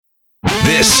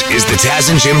This is the Taz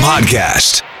and Jim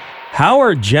podcast. How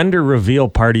are gender reveal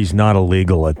parties not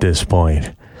illegal at this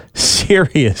point?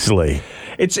 Seriously.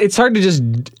 It's hard to just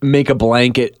make a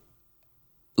blanket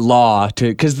law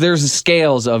because there's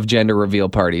scales of gender reveal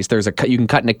parties. You can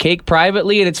cut in a cake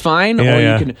privately and it's fine, or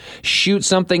you can shoot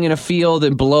something in a field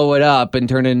and blow it up and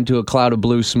turn it into a cloud of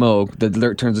blue smoke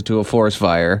that turns into a forest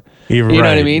fire. You know what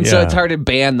I mean? So it's hard to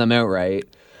ban them outright.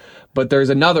 But there's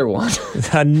another one.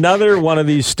 Another one of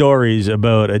these stories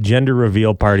about a gender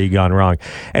reveal party gone wrong.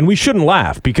 And we shouldn't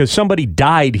laugh because somebody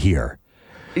died here.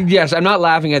 Yes, I'm not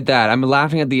laughing at that. I'm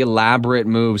laughing at the elaborate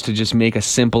moves to just make a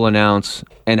simple announce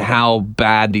and how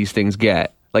bad these things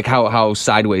get. Like how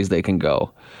sideways they can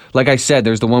go. Like I said,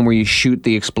 there's the one where you shoot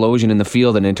the explosion in the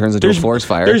field and it turns into a forest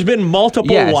fire. There's been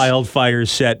multiple wildfires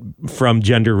set from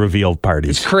gender reveal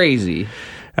parties. It's crazy.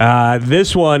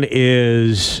 This one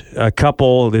is a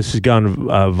couple. This has gone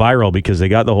viral because they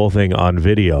got the whole thing on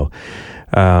video.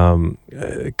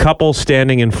 A couple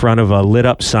standing in front of a lit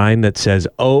up sign that says,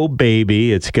 "Oh,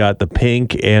 baby." It's got the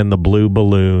pink and the blue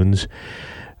balloons.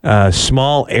 A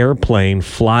small airplane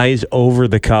flies over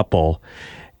the couple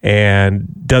and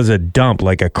does a dump,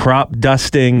 like a crop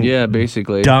dusting. Yeah,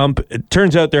 basically. Dump. It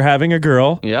turns out they're having a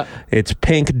girl. Yeah. It's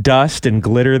pink dust and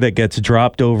glitter that gets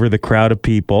dropped over the crowd of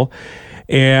people.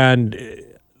 And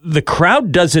the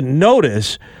crowd doesn't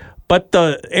notice, but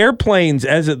the airplanes,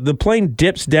 as the plane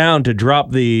dips down to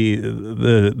drop the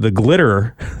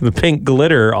glitter, the pink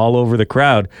glitter all over the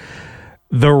crowd,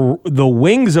 the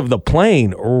wings of the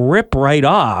plane rip right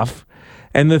off,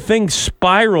 and the thing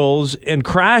spirals and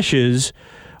crashes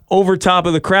over top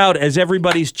of the crowd as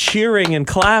everybody's cheering and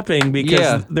clapping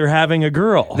because they're having a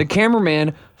girl. The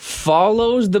cameraman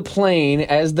follows the plane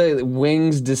as the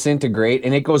wings disintegrate,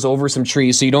 and it goes over some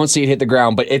trees, so you don't see it hit the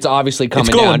ground, but it's obviously coming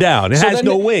down. It's going down. It has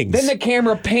no wings. Then the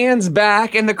camera pans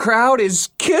back, and the crowd is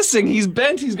kissing. He's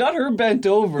bent. He's got her bent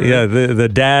over. Yeah, the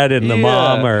dad and the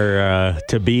mom are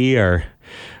to-be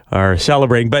are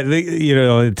celebrating. But,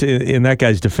 in that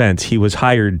guy's defense, he was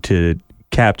hired to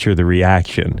capture the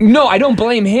reaction. No, I don't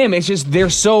blame him. It's just they're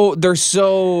so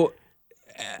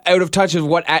out of touch of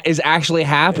what is actually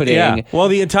happening. Yeah. Well,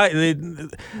 the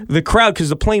crowd, because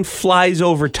the plane flies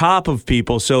over top of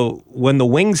people, so when the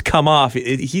wings come off,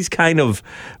 he's kind of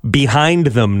behind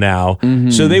them now.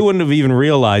 Mm-hmm. So they wouldn't have even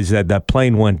realized that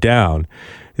plane went down.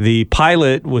 The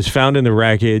pilot was found in the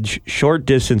wreckage, short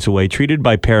distance away, treated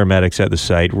by paramedics at the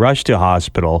site, rushed to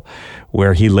hospital,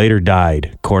 where he later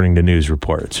died, according to news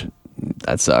reports.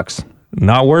 That sucks.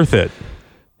 Not worth it.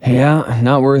 Yeah,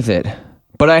 not worth it.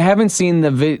 But I haven't seen the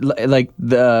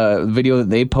video that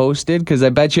they posted, because I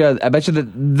bet you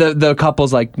the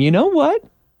couple's like, you know what?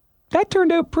 That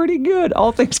turned out pretty good,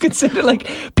 all things considered.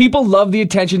 Like, people love the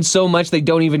attention so much they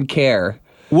don't even care.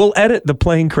 We'll edit the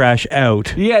plane crash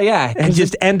out. Yeah. And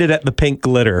just end it at the pink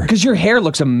glitter. Because your hair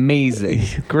looks amazing.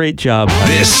 Great job,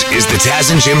 honey. This is the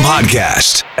Taz and Jim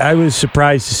podcast. I was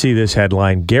surprised to see this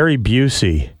headline. Gary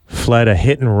Busey fled a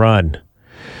hit and run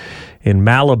in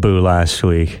Malibu last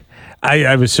week.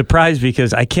 I was surprised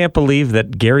because I can't believe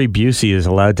that Gary Busey is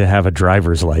allowed to have a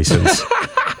driver's license.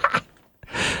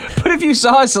 But if you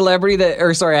saw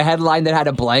a headline that had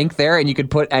a blank there and you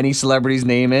could put any celebrity's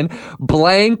name in,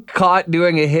 blank caught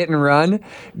doing a hit and run,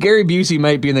 Gary Busey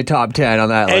might be in the top 10 on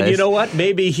that list. And you know what?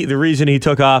 Maybe the reason he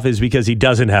took off is because he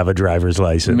doesn't have a driver's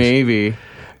license. Maybe.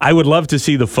 I would love to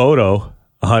see the photo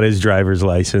on his driver's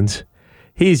license.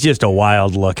 He's just a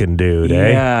wild-looking dude,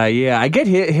 eh? Yeah. I get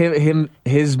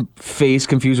his face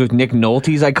confused with Nick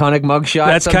Nolte's iconic mugshot.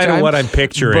 That's sometimes, kind of what I'm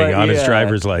picturing on his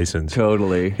driver's license.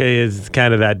 Totally. It's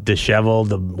kind of that disheveled,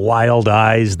 the wild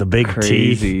eyes, the big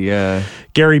teeth. Yeah.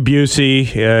 Gary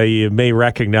Busey, you may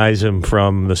recognize him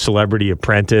from The Celebrity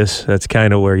Apprentice. That's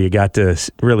kind of where you got to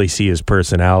really see his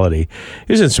personality.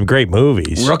 He was in some great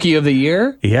movies. Rookie of the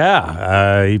Year?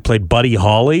 Yeah. He played Buddy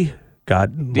Holly.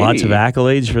 Got lots of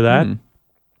accolades for that.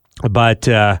 But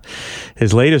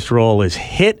his latest role is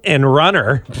hit and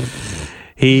runner.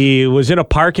 He was in a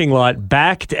parking lot,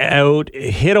 backed out,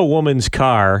 hit a woman's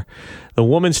car. The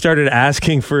woman started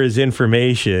asking for his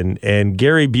information, and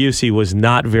Gary Busey was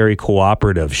not very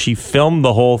cooperative. She filmed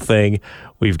the whole thing.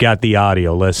 We've got the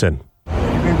audio. Listen.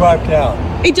 You've been wiped out.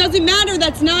 It doesn't matter.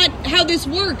 That's not how this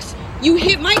works. You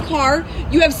hit my car.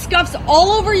 You have scuffs all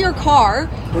over your car.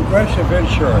 Progressive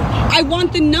Insurance. I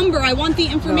want the number. I want the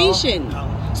information. No.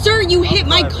 Sir, you hit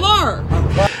my car.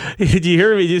 Did you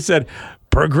hear me? You said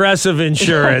Progressive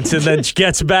Insurance and then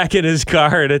gets back in his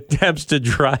car and attempts to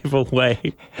drive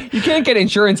away. You can't get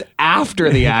insurance after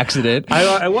the accident.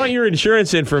 I want your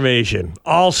insurance information.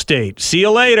 Allstate. See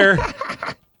you later.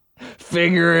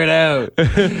 Figure it out.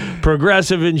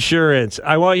 Progressive Insurance.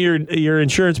 I want your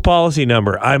insurance policy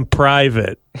number. I'm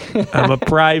private. I'm a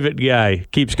private guy.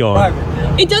 Keeps going.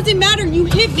 It doesn't matter. You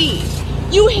hit me.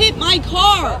 You hit my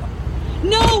car.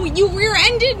 No, you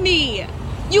rear-ended me.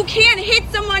 You can't hit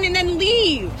someone and then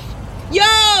leave.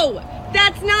 Yo,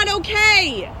 that's not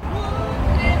okay.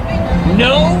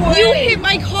 No way. You hit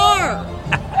my car.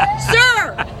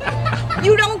 Sir,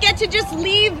 you don't get to just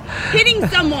leave hitting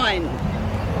someone.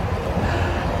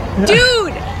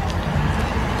 Dude,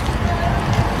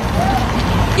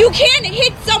 you can't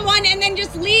hit someone and then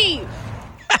just leave.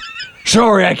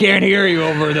 Sorry, I can't hear you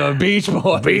over the Beach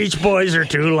Boys. Beach Boys are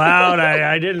too loud.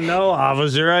 I didn't know,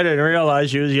 officer. I didn't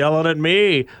realize she was yelling at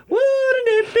me. Wouldn't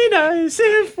it be nice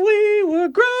if we were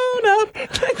grown up?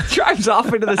 Drives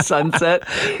off into the sunset.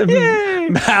 Yay.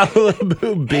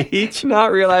 Malibu Beach.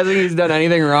 Not realizing he's done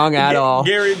anything wrong at all.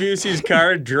 Gary Busey's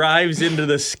car drives into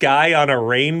the sky on a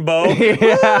rainbow. Wouldn't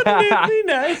it be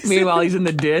nice? Meanwhile, he's in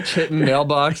the ditch hitting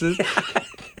mailboxes.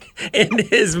 In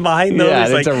his mind, though, Yeah,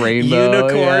 there's it's like a rainbow,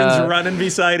 unicorns yeah. running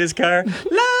beside his car.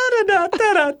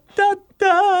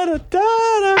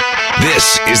 La-da-da-da-da-da-da-da.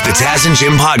 This is the Taz and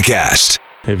Jim podcast.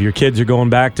 If your kids are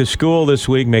going back to school this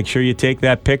week, make sure you take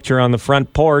that picture on the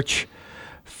front porch.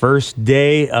 First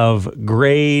day of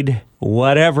grade,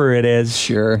 whatever it is.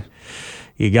 Sure.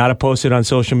 You got to post it on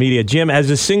social media. Jim, as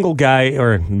a single guy,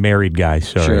 or married guy,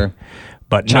 sorry. Sure.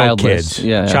 But Childless, no kids.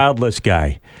 yeah. Childless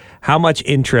guy. How much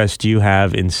interest do you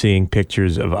have in seeing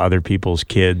pictures of other people's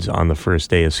kids on the first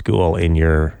day of school in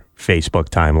your Facebook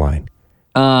timeline?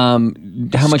 How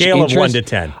much Scale interest? of 1 to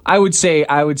 10. I would say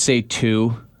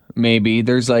 2. Maybe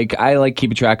there's I like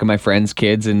keeping track of my friends'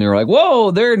 kids, and they're like,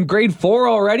 "Whoa, they're in grade 4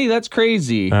 already. That's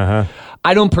crazy." I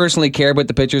don't personally care about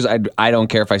the pictures. I don't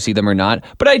care if I see them or not,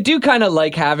 but I do kind of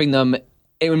like having them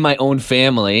in my own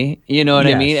family. You know what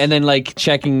I mean? And then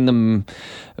checking them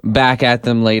back at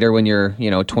them later when you're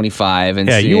 25 and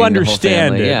seeing you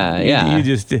understand the whole it. family. Yeah. You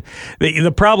just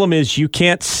the problem is you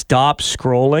can't stop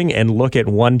scrolling and look at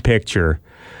one picture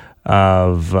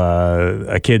of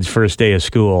a kid's first day of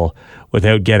school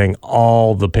without getting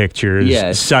all the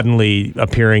pictures suddenly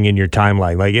appearing in your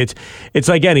timeline. Like it's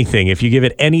like anything. If you give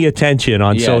it any attention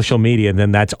on social media,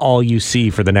 then that's all you see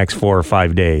for the next 4 or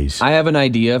 5 days. I have an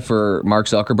idea for Mark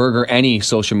Zuckerberg or any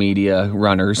social media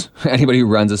runners, anybody who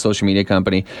runs a social media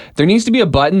company. There needs to be a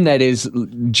button that is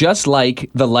just like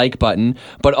the like button,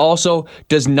 but also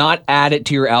does not add it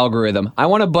to your algorithm. I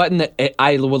want a button that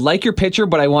I would like your picture,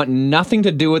 but I want nothing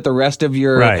to do with the rest of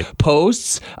your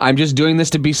posts. I'm just doing this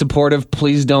to be supportive.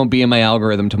 Please don't be in my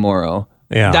algorithm tomorrow.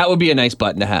 Yeah. That would be a nice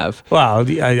button to have. Well,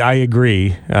 I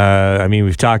agree. I mean,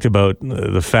 we've talked about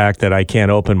the fact that I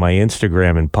can't open my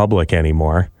Instagram in public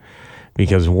anymore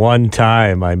because one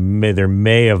time there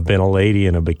may have been a lady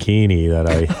in a bikini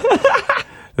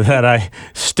that I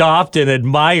stopped and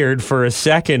admired for a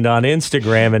second on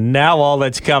Instagram, and now all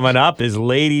that's coming up is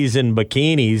ladies in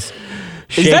bikinis.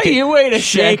 Is that you? Wait a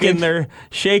second.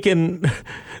 Shaking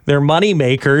their money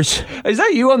makers. Is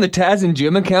that you on the Taz and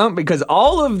Jim account? Because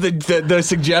all of the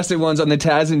suggested ones on the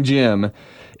Taz and Jim,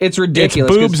 it's ridiculous.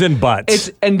 It's boobs and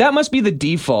butts. And that must be the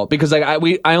default because I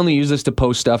only use this to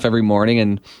post stuff every morning,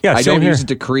 and I don't use it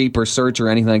to creep or search or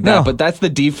anything like that. But that's the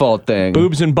default thing.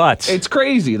 Boobs and butts. It's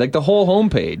crazy. Like the whole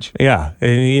homepage. Yeah,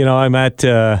 and, I'm at.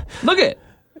 Look at.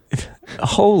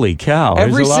 Holy cow!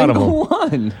 Every there's a lot single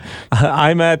of them. one.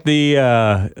 I'm at the.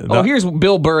 Here's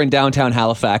Bill Burr in downtown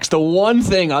Halifax. The one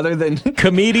thing other than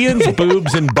comedians,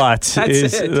 boobs, and butts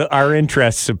is our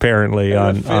interests apparently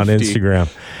on Instagram.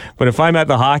 But if I'm at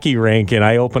the hockey rink and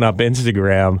I open up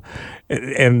Instagram,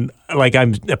 and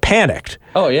I'm panicked.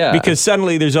 Oh yeah, because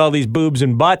suddenly there's all these boobs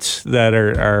and butts that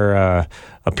are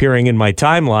appearing in my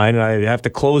timeline, and I have to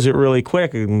close it really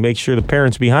quick and make sure the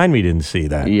parents behind me didn't see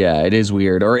that. Yeah, it is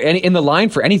weird. Or in the line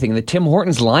for anything, the Tim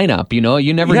Hortons lineup,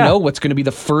 you never know what's going to be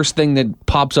the first thing that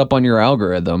pops up on your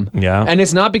algorithm. Yeah. And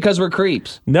it's not because we're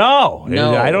creeps. No.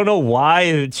 I don't know why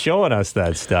it's showing us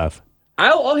that stuff.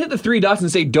 I'll hit the 3 dots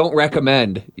and say don't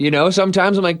recommend.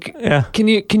 Sometimes I'm like, can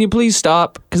you please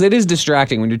stop? Because it is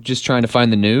distracting when you're just trying to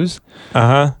find the news.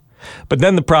 But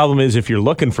then the problem is if you're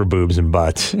looking for boobs and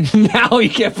butts. Now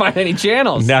you can't find any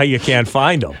channels. Now you can't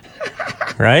find them.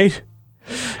 Right?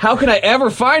 How can I ever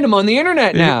find them on the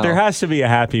internet now? There has to be a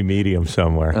happy medium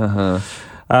somewhere.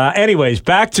 Anyways,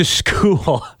 back to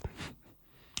school.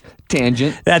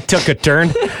 Tangent. That took a turn.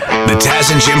 The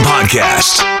Taz and Jim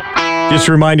podcast. Just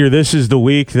a reminder, this is the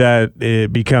week that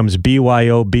it becomes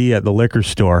BYOB at the liquor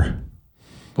store.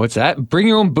 What's that? Bring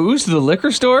your own booze to the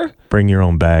liquor store? Bring your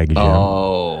own bag, Jim.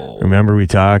 Oh. Remember we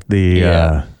talked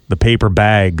the paper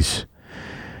bags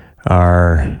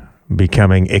are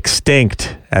becoming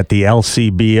extinct at the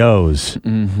LCBOs.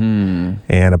 Mm-hmm.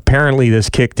 And apparently this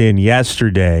kicked in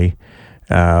yesterday.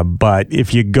 But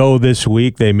if you go this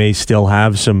week, they may still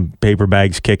have some paper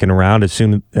bags kicking around. As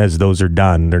soon as those are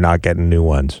done, they're not getting new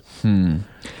ones.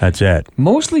 That's it.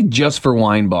 Mostly just for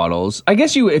wine bottles. I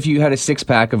guess if you had a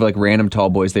 6-pack of like random tall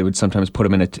boys, they would sometimes put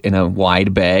them in a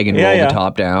wide bag and roll the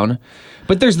top down.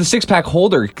 But there's the 6-pack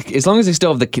holder. As long as they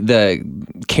still have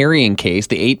the carrying case,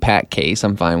 the 8-pack case,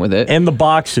 I'm fine with it. And the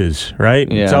boxes, right?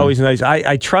 Yeah. It's always nice.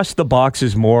 I trust the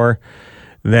boxes more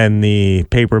than the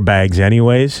paper bags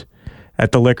anyways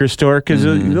at the liquor store because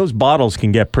those bottles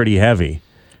can get pretty heavy.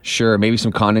 Sure, maybe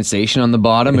some condensation on the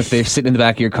bottom if they sit in the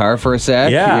back of your car for a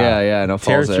sec. Yeah, and it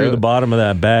tear falls through out. the bottom of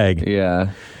that bag.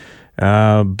 Yeah.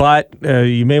 But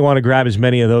you may want to grab as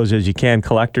many of those as you can,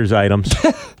 collector's items.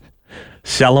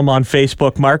 Sell them on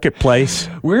Facebook Marketplace.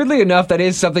 Weirdly enough, that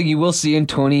is something you will see in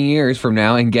 20 years from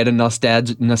now and get a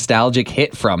nostalgic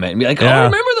hit from it and be like, oh,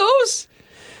 remember those?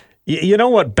 You know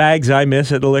what bags I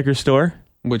miss at the liquor store?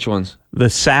 Which ones? The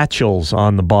satchels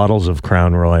on the bottles of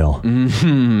Crown Royal.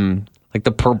 Like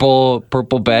the purple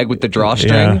bag with the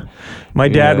drawstring? Yeah. My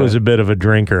dad was a bit of a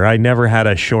drinker. I never had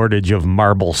a shortage of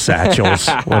marble satchels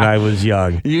when I was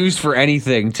young. Used for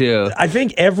anything, too. I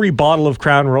think every bottle of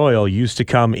Crown Royal used to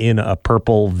come in a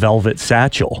purple velvet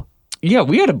satchel. Yeah,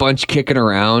 we had a bunch kicking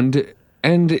around.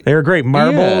 And they were great.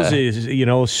 Marbles,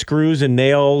 screws and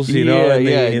nails, in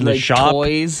the like shop.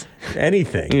 Toys.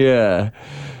 Anything. Yeah.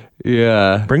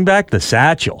 Bring back the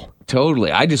satchel.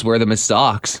 Totally. I just wear them as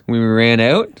socks. When we ran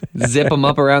out, zip them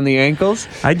up around the ankles.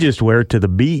 I just wear it to the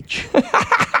beach.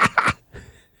 A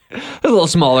little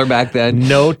smaller back then.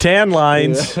 No tan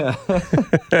lines. Yeah.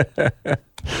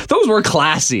 Those were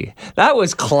classy. That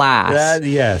was class.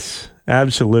 Yes,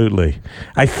 absolutely.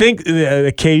 I think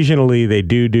occasionally they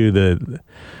do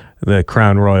the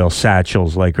Crown Royal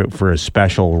satchels like for a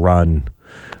special run.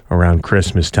 Around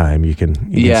Christmas time, you can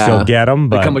still get them.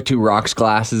 But they come with 2 rocks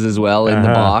glasses as well in the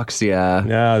box.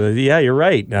 Yeah, you're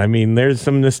right. I mean, there's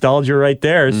some nostalgia right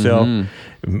there. So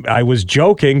I was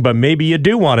joking, but maybe you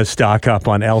do want to stock up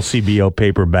on LCBO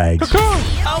paper bags.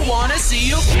 I want to see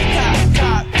you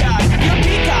peacock, your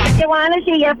peacock. You want to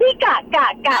see your peacock,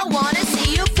 I want to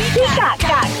see you peacock,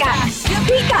 your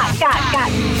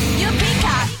peacock, your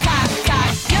peacock.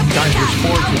 Time for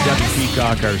sports with Jeff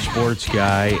Peacock, our sports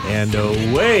guy, and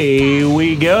away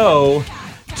we go.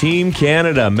 Team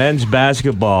Canada men's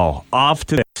basketball off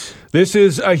to this. This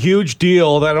is a huge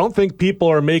deal that I don't think people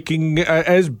are making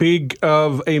as big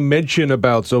of a mention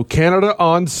about. So Canada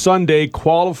on Sunday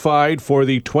qualified for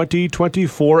the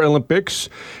 2024 Olympics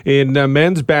in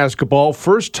men's basketball.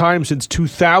 First time since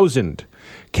 2000.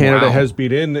 Canada has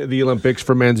been in the Olympics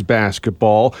for men's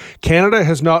basketball. Canada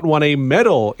has not won a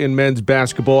medal in men's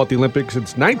basketball at the Olympics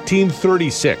since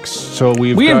 1936. So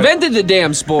we invented the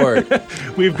damn sport.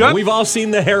 We've all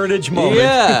seen the heritage moment.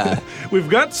 Yeah. We've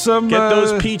got some. Get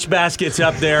those peach baskets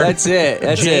up there. That's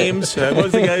it. James. What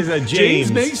was the guy's name?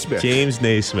 James Naismith. James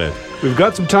Naismith. We've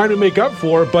got some time to make up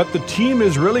for it, but the team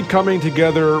is really coming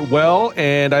together well,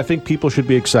 and I think people should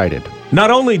be excited.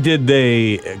 Not only did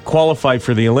they qualify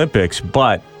for the Olympics,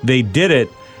 but they did it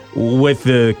with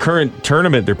the current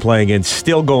tournament they're playing in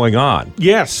still going on.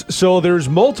 Yes, so there's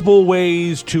multiple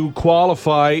ways to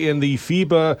qualify in the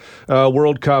FIBA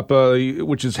World Cup,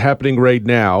 which is happening right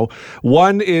now.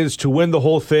 One is to win the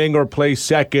whole thing or play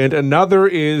second. Another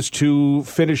is to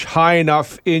finish high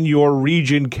enough in your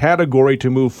region category to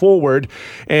move forward.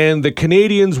 And the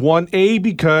Canadians won A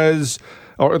because...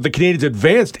 or the Canadians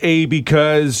advanced A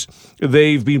because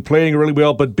they've been playing really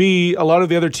well, but B, a lot of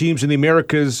the other teams in the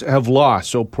Americas have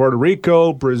lost. So Puerto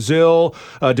Rico, Brazil,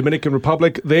 Dominican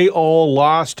Republic, they all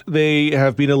lost. They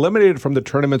have been eliminated from the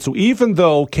tournament. So even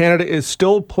though Canada is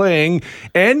still playing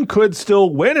and could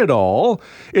still win it all,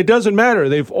 it doesn't matter.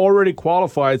 They've already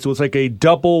qualified, so it's like a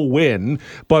double win.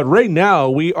 But right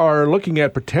now, we are looking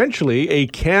at potentially a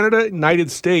Canada-United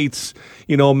States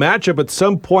matchup at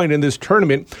some point in this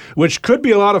tournament, which could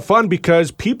be a lot of fun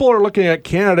because people are looking at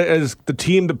Canada as the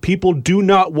team that people do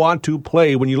not want to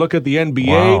play. When you look at the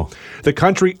NBA, the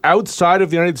country outside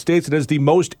of the United States that has the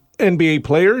most NBA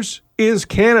players is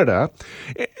Canada.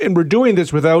 And we're doing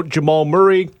this without Jamal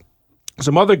Murray,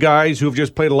 some other guys who have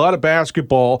just played a lot of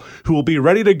basketball who will be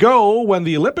ready to go when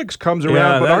the Olympics comes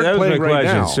around, but aren't playing right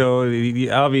now. So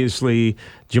obviously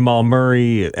Jamal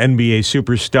Murray, NBA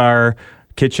superstar,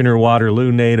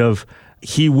 Kitchener-Waterloo native.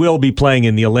 he will be playing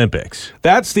in the Olympics.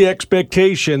 That's the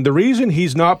expectation. The reason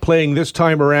he's not playing this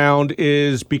time around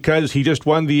is because he just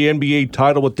won the NBA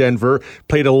title with Denver,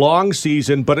 played a long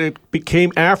season, but it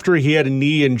came after he had a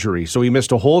knee injury. So he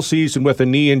missed a whole season with a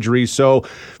knee injury. So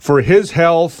for his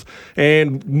health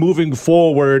and moving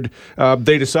forward,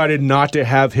 they decided not to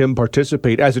have him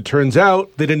participate. As it turns out,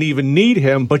 they didn't even need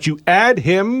him, but you add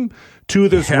him to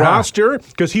this roster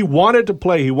because he wanted to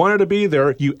play. He wanted to be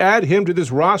there. You add him to this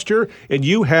roster, and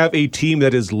you have a team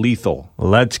that is lethal.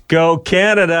 Let's go,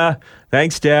 Canada.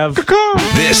 Thanks, Dev.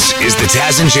 This is the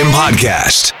Taz and Jim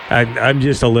podcast. I'm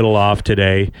just a little off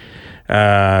today.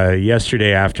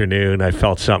 Yesterday afternoon, I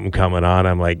felt something coming on.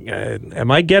 I'm like, am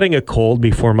I getting a cold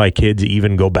before my kids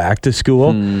even go back to school?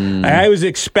 I was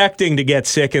expecting to get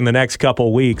sick in the next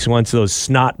couple weeks once those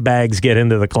snot bags get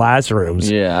into the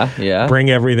classrooms. Yeah. Bring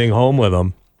everything home with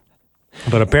them.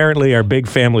 But apparently our big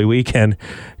family weekend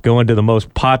going to the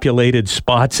most populated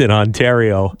spots in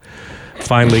Ontario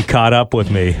finally caught up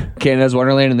with me. Canada's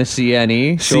Wonderland and the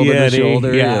CNE, shoulder to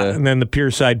shoulder. Yeah, and then the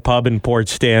Pierside Pub in Port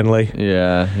Stanley.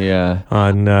 Yeah.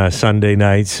 On Sunday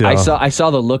nights. So. I saw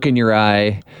the look in your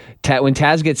eye. When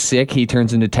Taz gets sick, he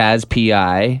turns into Taz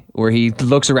PI, where he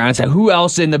looks around and says, "Who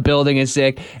else in the building is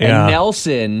sick?" And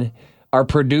Nelson, our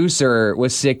producer,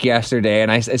 was sick yesterday,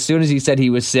 and as soon as he said he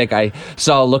was sick, I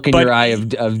saw a look in your eye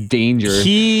of danger.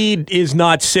 He is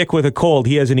not sick with a cold.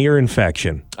 He has an ear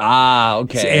infection. Ah,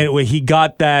 okay. And he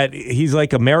got that. He's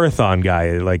like a marathon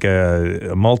guy, like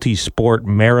a multi-sport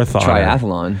marathon.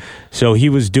 Triathlon. So he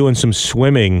was doing some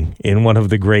swimming in one of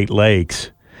the Great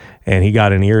Lakes, and he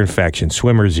got an ear infection,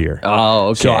 swimmer's ear. Oh,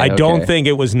 okay. So I don't think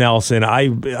it was Nelson.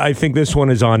 I think this one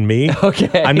is on me.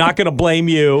 Okay. I'm not going to blame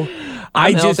you.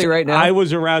 I'm healthy right now. I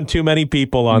was around too many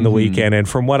people on the weekend, and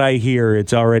from what I hear,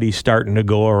 it's already starting to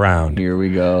go around. Here we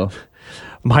go.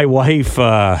 My wife,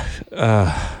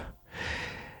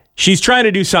 she's trying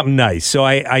to do something nice, so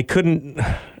I couldn't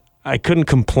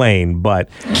complain, but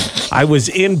I was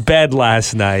in bed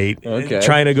last night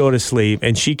trying to go to sleep,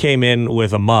 and she came in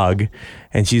with a mug,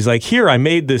 and she's like, "Here, I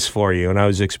made this for you." And I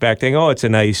was expecting, it's a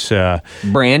nice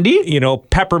brandy,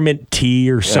 peppermint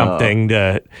tea or something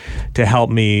to help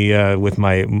me with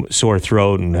my sore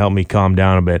throat and help me calm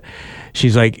down a bit.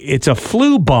 She's like, "It's a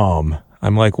flu balm."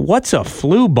 I'm like, "What's a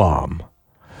flu balm?"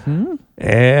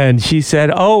 And she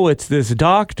said, "Oh, it's this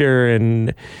doctor,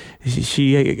 and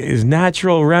she is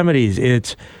natural remedies.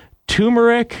 It's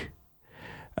turmeric,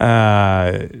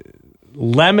 lemon.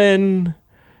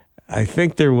 I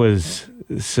think there was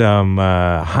some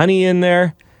honey in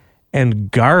there,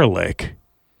 and garlic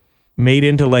made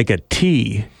into like a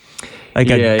tea." Like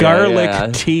a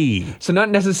garlic tea. So not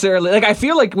necessarily, I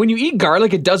feel like when you eat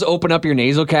garlic, it does open up your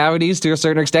nasal cavities to a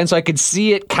certain extent. So I could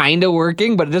see it kind of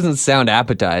working, but it doesn't sound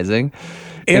appetizing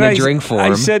in a drink form.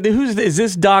 I said, is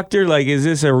this doctor, is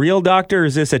this a real doctor or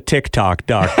is this a TikTok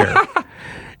doctor?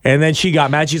 And then she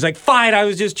got mad. She's like, "Fine, I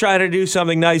was just trying to do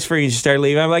something nice for you." She started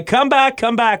leaving. I'm like, come back.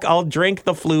 I'll drink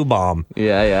the flu bomb.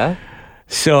 Yeah.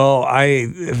 So I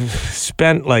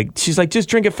spent she's like, "Just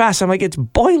drink it fast." I'm like, "It's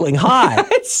boiling hot."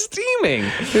 It's steaming.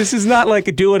 This is not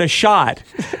like doing a shot.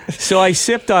 So I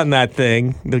sipped on that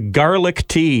thing, the garlic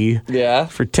tea,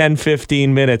 for 10,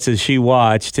 15 minutes as she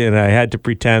watched, and I had to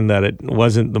pretend that it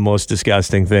wasn't the most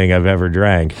disgusting thing I've ever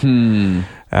drank.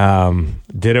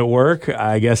 Did it work?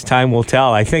 I guess time will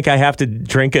tell. I think I have to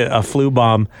drink a flu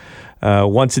bomb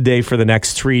once a day for the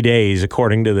next 3 days,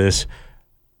 according to this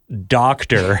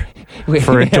doctor,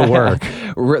 for it to work.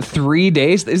 3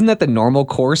 days? Isn't that the normal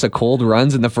course of cold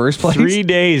runs in the first place? 3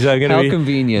 days. I'm gonna How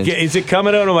convenient. Is it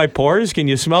coming out of my pores? Can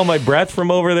you smell my breath from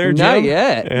over there, Jim? Not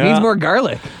yet. It needs more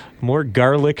garlic. More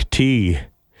garlic tea.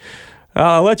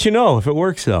 I'll let you know if it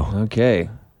works, though. Okay.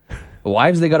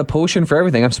 Wives, they got a potion for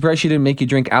everything. I'm surprised she didn't make you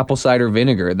drink apple cider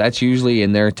vinegar. That's usually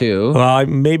in there, too. Well,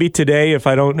 maybe today, if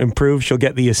I don't improve, she'll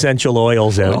get the essential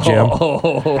oils out, Jim.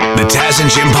 The Taz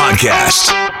and Jim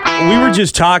podcast. We were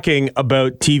just talking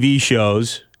about TV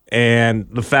shows and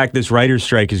the fact this writer's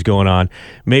strike is going on.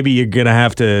 Maybe you're going to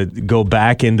have to go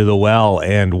back into the well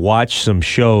and watch some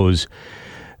shows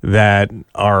that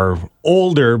are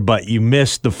older, but you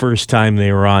missed the first time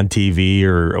they were on TV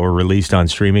or released on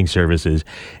streaming services.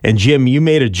 And Jim, you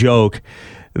made a joke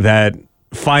that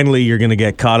finally you're going to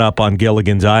get caught up on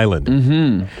Gilligan's Island.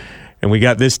 Mm-hmm. And we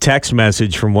got this text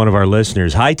message from one of our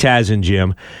listeners. "Hi, Taz and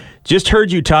Jim. Just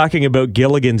heard you talking about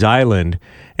Gilligan's Island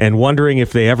and wondering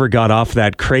if they ever got off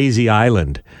that crazy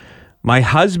island. My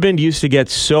husband used to get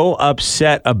so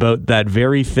upset about that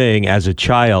very thing as a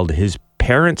child. His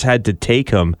parents had to take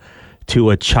him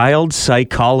to a child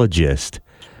psychologist.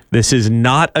 This is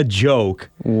not a joke."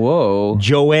 Whoa.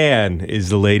 Joanne is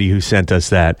the lady who sent us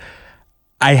that.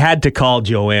 I had to call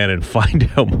Joanne and find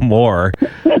out more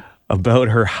about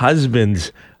her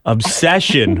husband's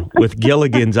obsession with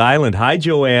Gilligan's Island. Hi,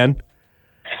 Joanne.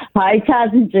 Hi,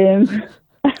 Taz and Jim.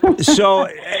 So,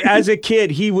 as a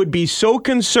kid, he would be so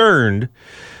concerned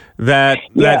that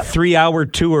that 3-hour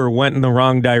tour went in the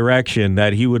wrong direction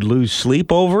that he would lose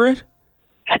sleep over it?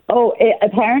 Oh,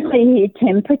 apparently he had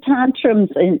temper tantrums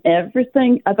and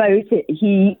everything about it.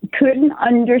 He couldn't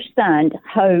understand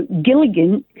how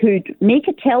Gilligan could make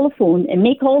a telephone and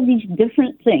make all these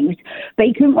different things, but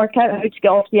he couldn't work out how to get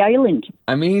off the island.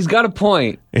 I mean, he's got a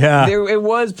point. Yeah. It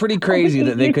was pretty crazy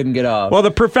that they couldn't get off. Well, the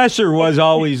professor was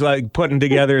always like putting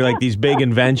together like these big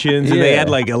inventions, and they had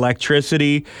like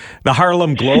electricity. The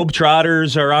Harlem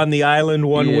Globetrotters are on the island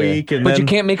one week, and but then you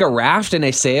can't make a raft and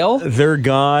a sail? they're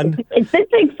gone. That's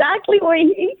exactly what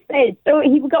he said. So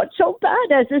he got so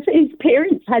bad as if his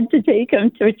parents had to take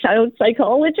him to a child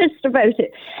psychologist about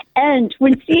it. And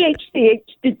when CHCH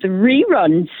did the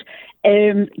reruns,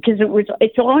 because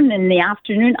it's on in the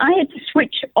afternoon, I had to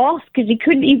switch off because he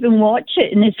couldn't even watch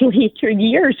it in his later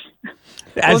years.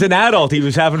 As an adult, he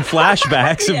was having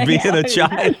flashbacks of being a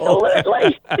child.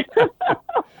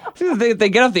 Absolutely. They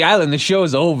get off the island, the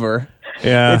show's over.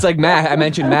 Yeah. It's like I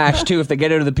mentioned MASH too. If they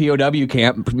get out of the POW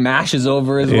camp, MASH is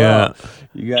over as well.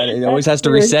 It always has to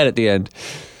reset at the end.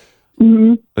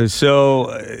 Mm-hmm.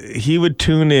 So he would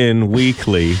tune in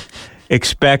weekly,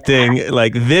 expecting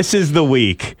like this is the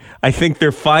week. I think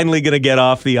they're finally going to get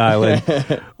off the island.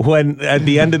 When at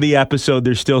the end of the episode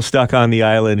they're still stuck on the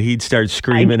island, he'd start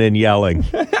screaming and yelling.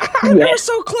 They're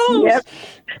so close.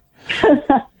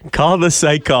 Yep. Call the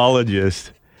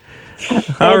psychologist.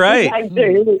 All right.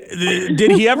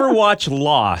 Did he ever watch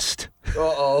Lost?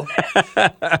 Uh-oh.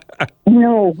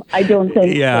 No, I don't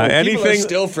think Yeah, so. People are anything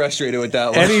still frustrated with that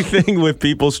one. anything with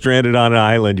people stranded on an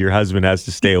island your husband has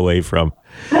to stay away from.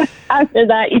 After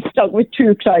that, he's stuck with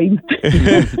true crime.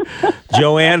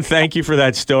 Joanne, thank you for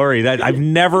that story. I've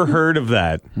never heard of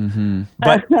that. Mm-hmm.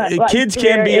 But kids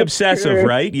can be It's obsessive, true.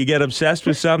 right? You get obsessed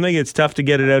with something, it's tough to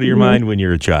get it out of your mind when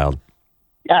you're a child.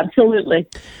 Absolutely.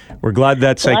 We're glad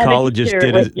that psychologist share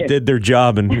it with you. did their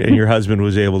job and your husband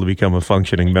was able to become a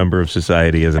functioning member of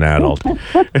society as an adult.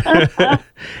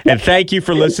 And thank you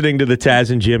for listening to the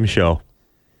Taz and Jim show.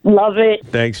 Love it.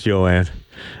 Thanks, Joanne.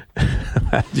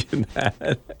 Imagine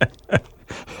that.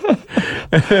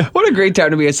 What a great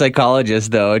time to be a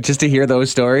psychologist, though, just to hear those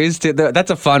stories.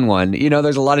 That's a fun one. You know,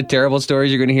 there's a lot of terrible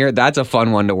stories you're going to hear. That's a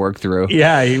fun one to work through.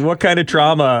 Yeah, what kind of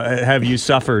trauma have you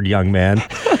suffered, young man?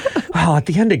 Oh, at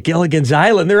the end of Gilligan's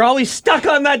Island, they're always stuck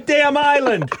on that damn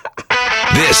island.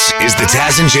 This is the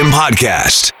Taz and Jim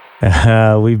podcast.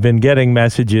 We've been getting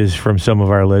messages from some of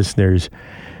our listeners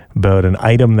about an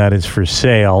item that is for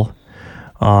sale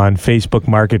on Facebook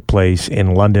Marketplace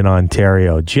in London,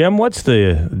 Ontario. Jim, what's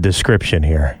the description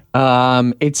here?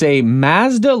 It's a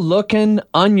Mazda-looking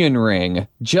onion ring,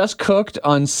 just cooked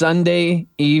on Sunday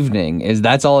evening.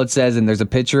 That's all it says, and there's a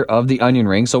picture of the onion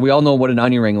ring. So we all know what an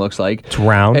onion ring looks like. It's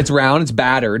round. It's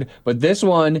battered. But this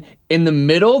one, in the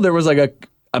middle, there was like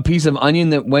a piece of onion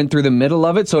that went through the middle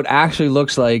of it, so it actually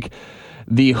looks like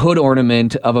the hood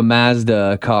ornament of a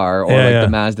Mazda car, or the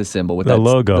Mazda symbol with the that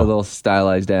logo, the little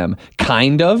stylized M.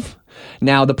 Kind of.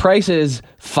 Now the price is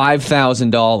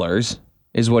 $5,000,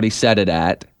 is what he set it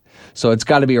at. So it's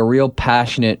got to be a real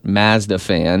passionate Mazda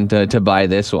fan to buy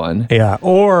this one. Yeah,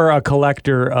 or a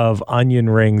collector of onion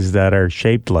rings that are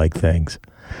shaped like things.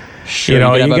 Sure,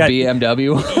 you could have a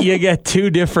BMW. You get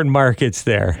two different markets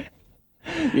there.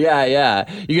 Yeah.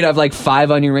 You could have like 5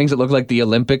 onion rings that look like the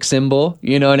Olympic symbol.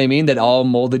 You know what I mean? That all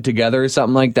molded together or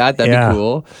something like that. That'd be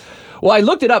cool. Well, I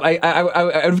looked it up. I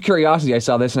out of curiosity, I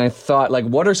saw this and I thought, like,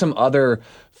 what are some other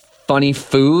funny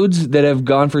foods that have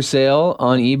gone for sale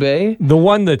on eBay? The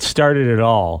one that started it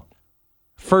all,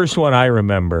 first one I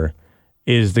remember,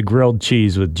 is the grilled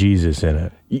cheese with Jesus in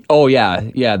it. Oh, yeah,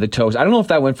 the toast. I don't know if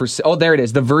that went for... Oh, there it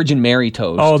is, the Virgin Mary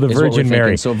toast. Oh, the Virgin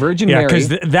Mary. So Virgin Mary... Yeah, because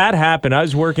that happened. I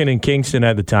was working in Kingston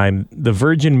at the time. The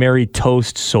Virgin Mary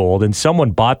toast sold, and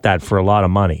someone bought that for a lot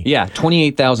of money. Yeah,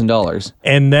 $28,000.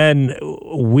 And then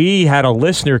we had a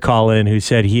listener call in who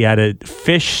said he had a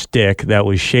fish stick that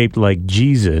was shaped like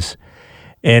Jesus,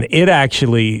 and it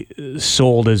actually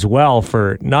sold as well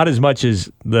for not as much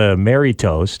as the Mary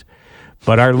toast,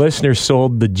 but our listener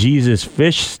sold the Jesus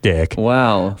fish stick.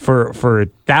 Wow. For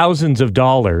thousands of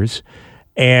dollars,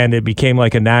 and it became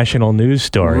like a national news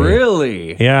story.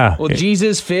 Really? Yeah. Well,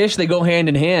 Jesus, fish, they go hand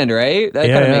in hand, right? That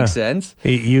kind of makes sense.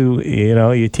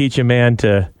 You teach a man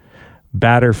to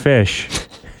batter fish,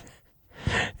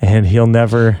 And he'll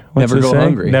never go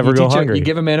hungry. Never go hungry. You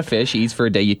give a man a fish, he eats for a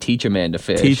day. You teach a man to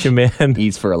fish. Teach a man.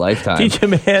 Eats for a lifetime. Teach a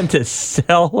man to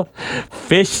sell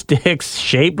fish sticks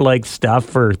shaped like stuff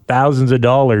for thousands of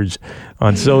dollars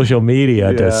on social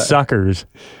media to suckers.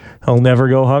 He'll never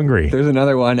go hungry. There's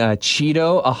another one,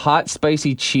 Cheeto, a hot,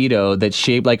 spicy Cheeto that's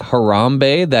shaped like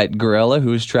Harambe, that gorilla who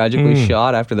was tragically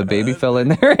shot after the baby fell in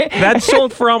there. That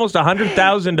sold for almost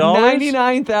 $100,000.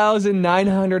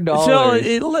 $99,900. So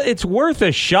it's worth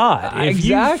a shot. If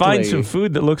you find some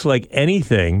food that looks like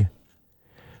anything,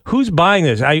 who's buying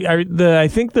this? I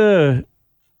think the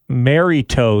Mary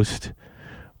Toast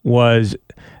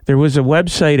there was a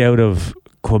website out of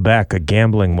Quebec, a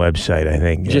gambling website, I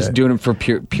think. Just doing it for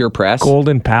pure press?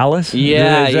 Golden Palace?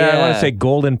 Yeah. I want to say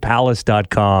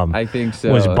goldenpalace.com. I think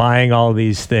so. Was buying all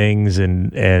these things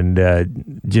and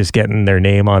just getting their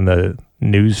name on the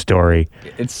news story.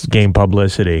 It's game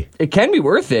publicity. It can be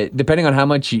worth it, depending on how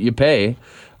much you pay.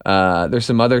 There's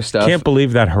some other stuff. Can't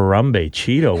believe that Harambe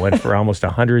Cheeto went for almost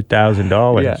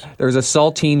 $100,000. Yeah. There was a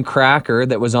saltine cracker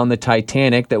that was on the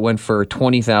Titanic that went for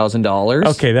 $20,000.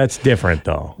 Okay, that's different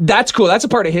though. That's cool. That's a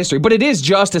part of history, but it is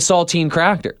just a saltine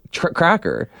cracker.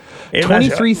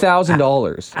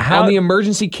 $23,000 on the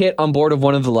emergency kit on board of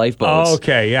one of the lifeboats. Oh,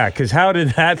 okay, yeah, because how did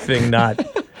that thing not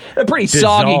a pretty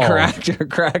soggy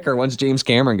cracker once James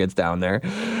Cameron gets down there.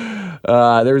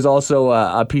 There's also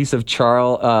a piece of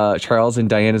Charles and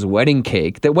Diana's wedding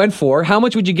cake that went for, how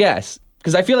much would you guess?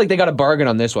 Because I feel like they got a bargain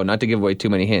on this one, not to give away too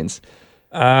many hints.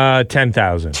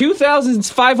 $10,000.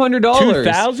 $2,500.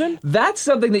 $2,000? That's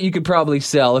something that you could probably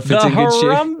sell if it's in good shape. The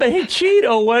Harambe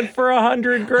Cheeto went for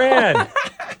 $100,000.